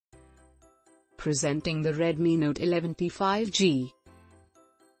Presenting the Redmi Note 11 5G.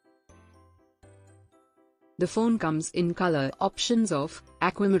 The phone comes in color options of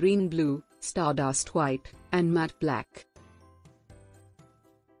aquamarine blue, stardust white, and matte black.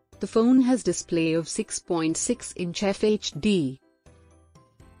 The phone has display of 6.6-inch FHD.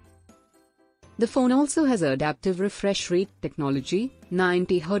 The phone also has adaptive refresh rate technology,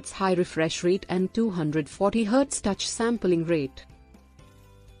 90Hz high refresh rate and 240Hz touch sampling rate.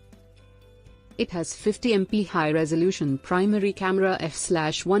 It has 50MP high-resolution primary camera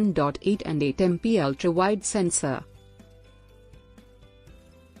f/1.8 and 8MP ultra-wide sensor.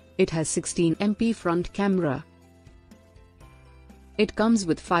 It has 16MP front camera. It comes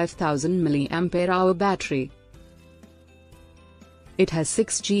with 5000 mAh battery. It has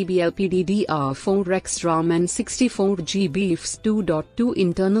 6GB LPDDR4X RAM and 64GB IFS 2.2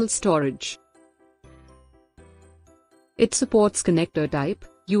 internal storage. It supports connector type,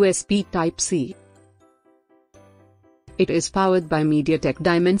 USB Type-C. It is powered by MediaTek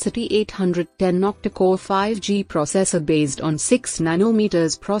Dimensity 810 Octa-core 5G processor based on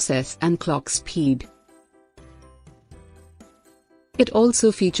 6nm process and clock speed. It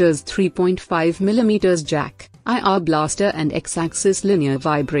also features 3.5mm jack, IR blaster and X-axis linear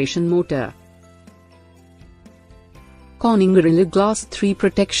vibration motor. Corning Gorilla Glass 3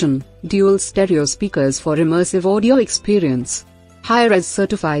 protection, dual stereo speakers for immersive audio experience. Hi-Res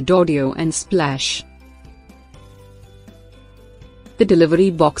certified audio and splash. The delivery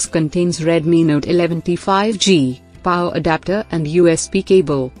box contains Redmi Note 11 5G, power adapter and USB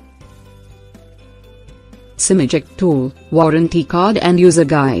cable. SIM eject tool, warranty card and user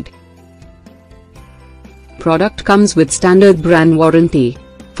guide. Product comes with standard brand warranty.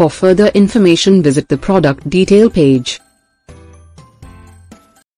 For further information visit the product detail page.